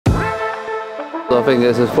I think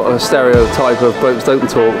there's a stereotype of blokes don't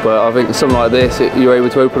talk, but I think something like this, you're able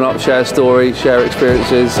to open up, share stories, share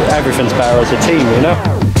experiences. Everything's better as a team, you know?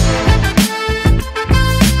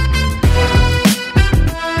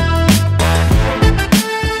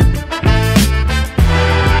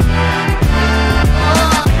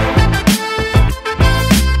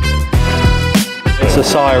 It's a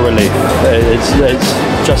sigh of relief. It's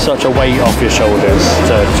just such a weight off your shoulders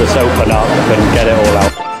to just open up and get it all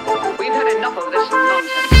out. We've had enough of this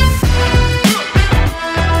nonsense.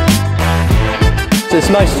 It's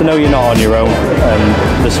nice to know you're not on your own,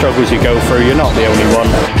 and the struggles you go through, you're not the only one.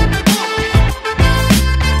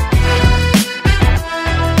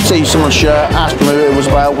 See someone's shirt, ask them who it was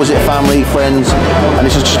about, was it family, friends, and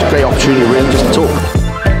it's just a great opportunity really just to talk.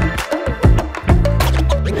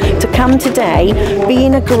 To come today, be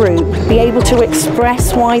in a group, be able to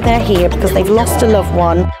express why they're here because they've lost a loved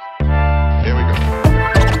one. Here we go.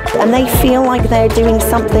 And they feel like they're doing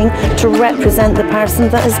something to represent the person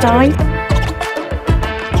that has died.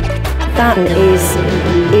 That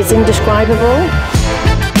is indescribable.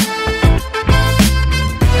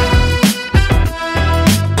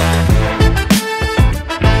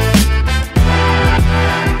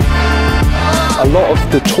 A lot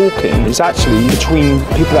of the talking is actually between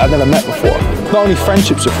people that I've never met before. Not only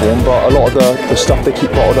friendships are formed, but a lot of the stuff they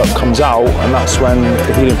keep bottled up comes out, and that's when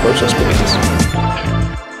the healing process begins.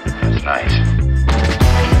 That's nice.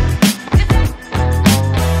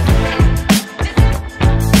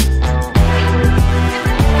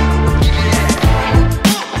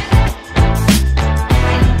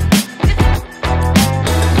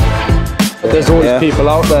 There's always people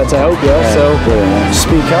out there to help you, so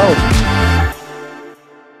speak out.